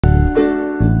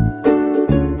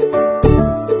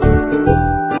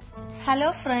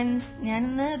Friends,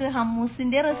 ഞാനിന്ന് ഒരു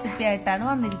ഹമ്മൂസിന്റെ recipe ആയിട്ടാണ്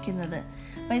വന്നിരിക്കുന്നത്.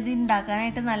 അപ്പോൾ ഇത്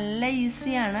ഉണ്ടാക്കാനായിട്ട് നല്ല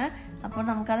ഈസിയാണ്. അപ്പോൾ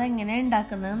നമുക്കത് എങ്ങനെ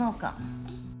ഉണ്ടാക്കുന്നത് നോക്കാം.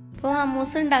 അപ്പോൾ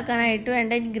ഹമ്മൂസ് ഉണ്ടാക്കാനായിട്ട്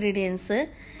വേണ്ട ഇൻഗ്രീഡിയൻസ്: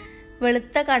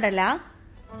 വെളുത്ത കടല,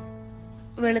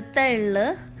 വെളുത്ത എള്ള്,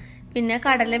 പിന്നെ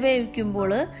കടല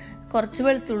വേവിക്കുമ്പോൾ കുറച്ച്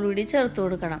വെളുത്തുള്ളി കൂടി ചേർത്ത്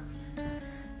കൊടുക്കണം.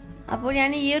 അപ്പോൾ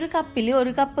ഞാൻ ഈ ഒരു കപ്പിൽ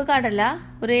ഒരു കപ്പ് കടല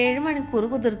ഒരു 7 മണിക്കൂർ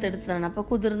കുതിർത്തെടുത്തതാണ്. അപ്പോൾ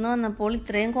കുതിർന്ന് വന്നപ്പോൾ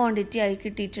ഇത്രയും ക്വാണ്ടിറ്റി ആയി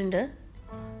കിട്ടിയിട്ടുണ്ട്.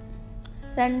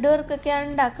 2 പേർക്കൊക്കെയാണ്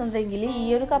ഉണ്ടാക്കുന്നതെങ്കിൽ ഈ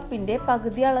ഒരു കപ്പിൻ്റെ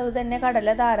പകുതി അളവ് തന്നെ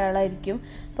കടല ധാരാളമായിരിക്കും.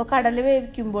 അപ്പോൾ കടല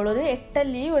വേവിക്കുമ്പോൾ ഒരു 8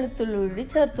 അല്ലി വെളുത്തുള്ളി കൂടി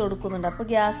ചേർത്ത് കൊടുക്കുന്നുണ്ട്. അപ്പോൾ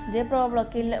ഗ്യാസിൻ്റെ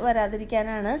പ്രോബ്ലമൊക്കെ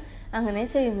വരാതിരിക്കാനാണ് അങ്ങനെ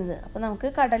ചെയ്യുന്നത്. അപ്പോൾ നമുക്ക്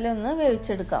കടല ഒന്ന്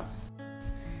വേവിച്ചെടുക്കാം.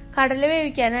 കടല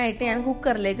വേവിക്കാനായിട്ട് ഞാൻ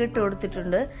കുക്കറിലേക്ക് ഇട്ട്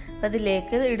കൊടുത്തിട്ടുണ്ട്. അപ്പം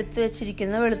അതിലേക്ക് എടുത്തു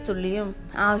വെച്ചിരിക്കുന്ന വെളുത്തുള്ളിയും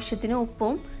ആവശ്യത്തിന്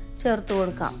ഉപ്പും ചേർത്ത്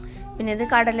കൊടുക്കാം. പിന്നെ ഇത്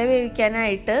കടല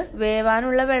വേവിക്കാനായിട്ട്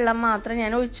വേവാനുള്ള വെള്ളം മാത്രമേ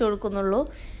ഞാൻ ഒഴിച്ചു കൊടുക്കുന്നുള്ളൂ.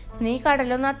 പിന്നെ ഈ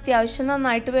കടലൊന്ന് അത്യാവശ്യം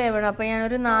നന്നായിട്ട് വേവണം. അപ്പോൾ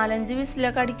ഞാനൊരു 4-5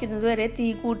 വിസിലൊക്കെ അടിക്കുന്നത് വരെ തീ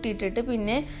കൂട്ടിയിട്ടിട്ട്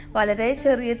പിന്നെ വളരെ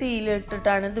ചെറിയ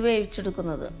തീയിലിട്ടിട്ടാണ് ഇത്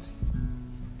വേവിച്ചെടുക്കുന്നത്.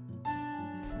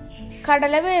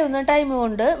 കടല വേവുന്ന ടൈം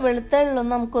കൊണ്ട് വെളുത്ത എള്ളും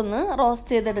നമുക്കൊന്ന്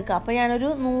റോസ്റ്റ് ചെയ്തെടുക്കാം. അപ്പോൾ ഞാനൊരു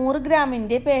 100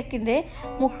 ഗ്രാമിൻ്റെ പാക്കിൻ്റെ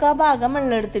 3/4 ഭാഗം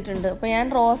എള്ള് എടുത്തിട്ടുണ്ട്. അപ്പോൾ ഞാൻ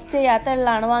റോസ്റ്റ് ചെയ്യാത്ത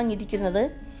എള്ളാണ് വാങ്ങിയിരിക്കുന്നത്.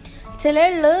 ചില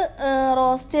എള്ള്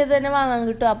റോസ്റ്റ് ചെയ്ത് തന്നെ വാങ്ങാൻ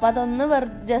കിട്ടും. അപ്പോൾ അതൊന്ന്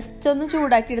ജസ്റ്റ് ഒന്ന്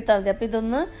ചൂടാക്കി എടുത്താൽ മതി. അപ്പോൾ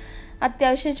ഇതൊന്ന്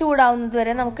അത്യാവശ്യം ചൂടാവുന്നത്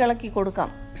വരെ നമുക്ക് ഇളക്കി കൊടുക്കാം.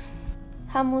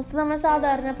 ഹമ്മൂസ് നമ്മൾ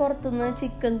സാധാരണ പുറത്തുനിന്ന്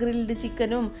ചിക്കൻ, ഗ്രിൽഡ്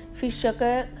ചിക്കനും ഫിഷൊക്കെ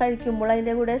കഴിക്കുമ്പോൾ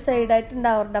അതിൻ്റെ കൂടെ സൈഡായിട്ട്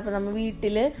ഉണ്ടാവാറുണ്ട്. അപ്പോൾ നമ്മൾ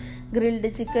വീട്ടിൽ ഗ്രിൽഡ്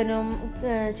ചിക്കനും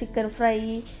ചിക്കൻ ഫ്രൈ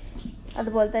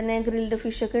അതുപോലെ തന്നെ ഗ്രിൽഡ്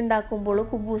ഫിഷൊക്കെ ഉണ്ടാക്കുമ്പോൾ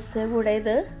കുബൂസിൻ്റെ കൂടെ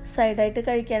ഇത് സൈഡായിട്ട്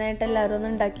കഴിക്കാനായിട്ട് എല്ലാവരും ഒന്ന്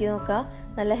ഉണ്ടാക്കി നോക്കാം.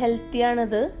 നല്ല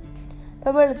ഹെൽത്തിയാണിത്.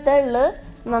 ഇപ്പോൾ വെളുത്ത എള്ള്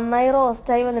നന്നായി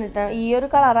റോസ്റ്റായി വന്നിട്ടാണ് ഈ ഒരു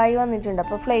കളറായി വന്നിട്ടുണ്ട്.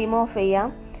 അപ്പോൾ ഫ്ലെയിം ഓഫ് ചെയ്യാം.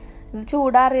 ഇത്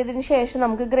ചൂടാറിയതിന് ശേഷം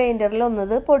നമുക്ക് ഗ്രൈൻഡറിൽ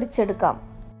ഒന്നത് പൊടിച്ചെടുക്കാം.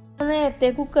 നേരത്തെ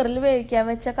കുക്കറിൽ വേവിക്കാൻ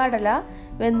വെച്ച കടല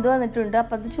വെന്ത് വന്നിട്ടുണ്ട്.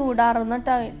 അപ്പം അത് ചൂടാറുന്ന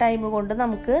ടൈം കൊണ്ട്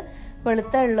നമുക്ക്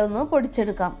വെളുത്ത എള്ളൊന്ന്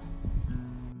പൊടിച്ചെടുക്കാം.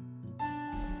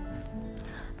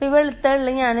 അപ്പം ഈ വെളുത്ത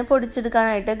എള്ള് ഞാൻ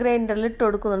പൊടിച്ചെടുക്കാനായിട്ട് ഗ്രൈൻഡറിൽ ഇട്ട്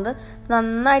കൊടുക്കുന്നുണ്ട്.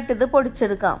 നന്നായിട്ട് ഇത്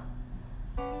പൊടിച്ചെടുക്കാം.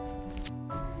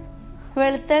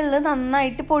 വെളുത്ത എള്ള്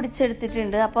നന്നായിട്ട്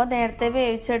പൊടിച്ചെടുത്തിട്ടുണ്ട്. അപ്പോൾ നേരത്തെ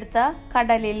വേവിച്ചെടുത്ത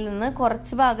കടലയിൽ നിന്ന്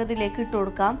കുറച്ച് ഭാഗം ഇതിലേക്ക് ഇട്ട്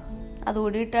കൊടുക്കാം.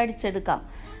 അതുകൂടി ഇട്ട് അടിച്ചെടുക്കാം.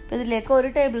 അപ്പോൾ ഇതിലേക്ക് 1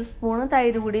 ടേബിൾ സ്പൂൺ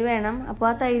തൈര് കൂടി വേണം. അപ്പോൾ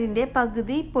ആ തൈരിൻ്റെ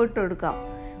പകുതി ഇപ്പോൾ ഇട്ട് കൊടുക്കാം.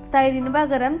 തൈരിന്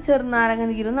പകരം ചെറുനാരങ്ങ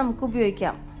നീരും നമുക്ക്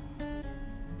ഉപയോഗിക്കാം.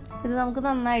 ഇത് നമുക്ക്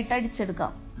നന്നായിട്ട്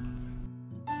അടിച്ചെടുക്കാം.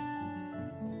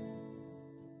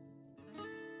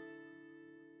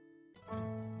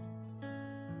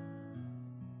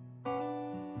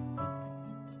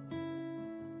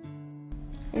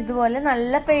 ഇതുപോലെ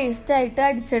നല്ല പേസ്റ്റായിട്ട്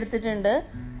അടിച്ചെടുത്തിട്ടുണ്ട്.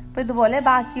 അപ്പോൾ ഇതുപോലെ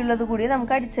ബാക്കിയുള്ളത് കൂടി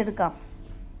നമുക്ക് അടിച്ചെടുക്കാം.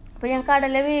 അപ്പോൾ ഞാൻ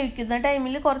കടല വേവിക്കുന്ന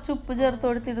ടൈമിൽ കുറച്ച് ഉപ്പ് ചേർത്ത്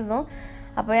കൊടുത്തിരുന്നു.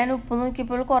 അപ്പോൾ ഞാൻ ഉപ്പ്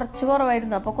നോക്കിയപ്പോൾ കുറച്ച്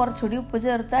കുറവായിരുന്നു. അപ്പോൾ കുറച്ചുകൂടി ഉപ്പ്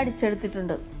ചേർത്ത്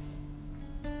അടിച്ചെടുത്തിട്ടുണ്ട്.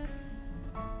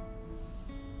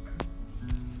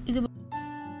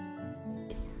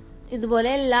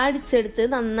 ഇതുപോലെ എല്ലാം അടിച്ചെടുത്ത്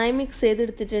നന്നായി മിക്സ്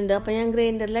ചെയ്തെടുത്തിട്ടുണ്ട്. അപ്പോൾ ഞാൻ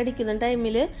ഗ്രൈൻഡറിൽ അടിക്കുന്ന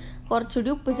ടൈമിൽ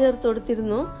കുറച്ചുകൂടി ഉപ്പ് ചേർത്ത്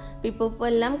കൊടുത്തിരുന്നു. ഇപ്പോൾ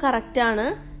എല്ലാം കറക്റ്റാണ്.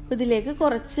 ഇതിലേക്ക്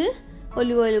കുറച്ച്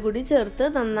ഒലിവ് ഓയിൽ കൂടി ചേർത്ത്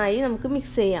നന്നായി നമുക്ക്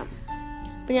മിക്സ് ചെയ്യാം.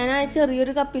 അപ്പോൾ ഞാൻ ആ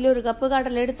ചെറിയൊരു കപ്പിൽ 1 കപ്പ്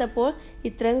കടല എടുത്തപ്പോൾ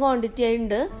ഇത്രയും ക്വാണ്ടിറ്റി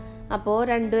ആയിട്ടുണ്ട്. അപ്പോൾ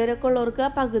 2 പേരൊക്കെ ഉള്ളവർക്ക്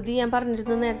പകുതി, ഞാൻ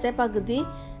പറഞ്ഞിരുന്നു നേരത്തെ, പകുതി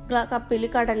കപ്പിൽ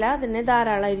കടല തന്നെ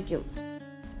ധാരാളമായിരിക്കും.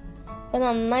 അപ്പോൾ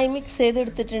നന്നായി മിക്സ്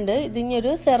ചെയ്തെടുത്തിട്ടുണ്ട്.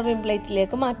 ഇതിനൊരു സെർവിങ്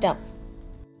പ്ലേറ്റിലേക്ക് മാറ്റാം.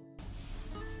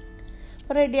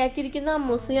 റെഡിയാക്കിയിരിക്കുന്ന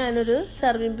ഹമ്മൂസ് ഞാനൊരു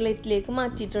സെർവിങ് പ്ലേറ്റിലേക്ക്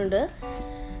മാറ്റിയിട്ടുണ്ട്.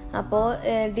 അപ്പോൾ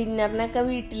ഡിന്നറിനൊക്കെ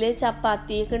വീട്ടിൽ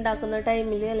ചപ്പാത്തിയൊക്കെ ഉണ്ടാക്കുന്ന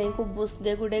ടൈമിൽ അല്ലെങ്കിൽ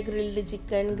കുബൂസിൻ്റെ കൂടെ grilled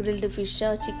chicken, grilled ഫിഷോ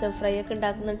chicken fry ഒക്കെ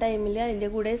ഉണ്ടാക്കുന്ന ടൈമിൽ അതിൻ്റെ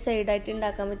കൂടെ സൈഡായിട്ട്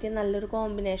ഉണ്ടാക്കാൻ പറ്റിയ നല്ലൊരു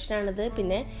കോമ്പിനേഷനാണിത്.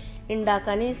 പിന്നെ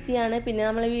ഉണ്ടാക്കാൻ ഈസിയാണ്. പിന്നെ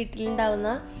നമ്മളെ വീട്ടിലുണ്ടാകുന്ന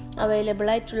അവൈലബിൾ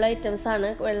ആയിട്ടുള്ള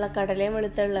ഐറ്റംസാണ് വെള്ളക്കടലയും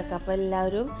വെളുത്ത എള്ളൊക്കെ. അപ്പോൾ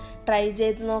എല്ലാവരും ട്രൈ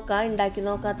ചെയ്ത് നോക്കുക. ഉണ്ടാക്കി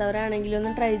നോക്കാത്തവരാണെങ്കിലും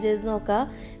ഒന്ന് ട്രൈ ചെയ്ത് നോക്കുക.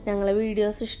 ഞങ്ങളെ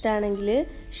വീഡിയോസ് ഇഷ്ടമാണെങ്കിൽ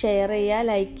ഷെയർ ചെയ്യുക,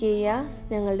 ലൈക്ക് ചെയ്യുക,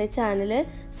 ഞങ്ങളുടെ ചാനൽ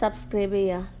സബ്സ്ക്രൈബ്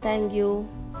ചെയ്യുക. Thank you.